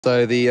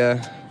So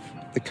the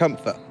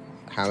comfort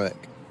hammock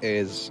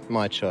is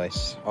my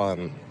choice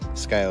on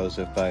scales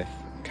of both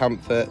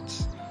comfort,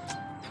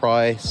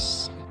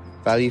 price,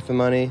 value for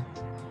money.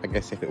 I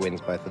guess if it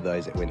wins both of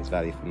those, it wins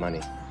value for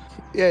money.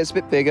 Yeah, it's a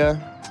bit bigger.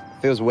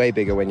 Feels way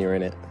bigger when you're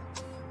in it.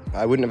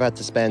 I wouldn't have had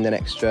to spend an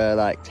extra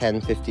like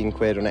 10, 15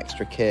 quid on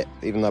extra kit,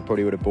 even though I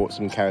probably would have bought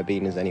some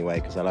carabiners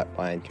anyway, because I like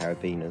buying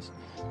carabiners.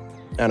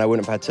 And I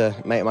wouldn't have had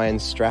to make my own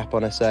strap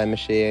on a sewing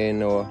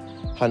machine or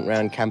hunt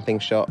around camping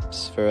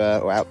shops for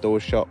or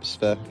outdoor shops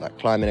for like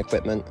climbing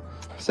equipment.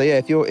 So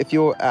yeah, if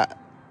you're at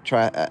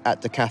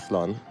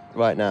Decathlon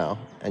right now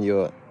and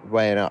you're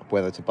weighing up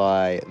whether to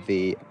buy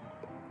the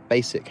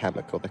basic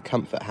hammock or the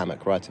comfort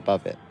hammock right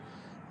above it,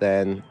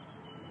 then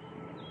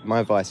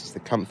my advice is the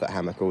comfort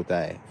hammock all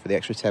day. For the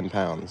extra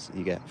 £10,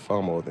 you get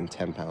far more than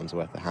 £10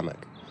 worth of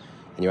hammock,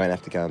 and you won't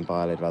have to go and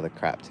buy a load of other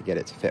crap to get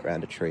it to fit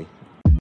around a tree.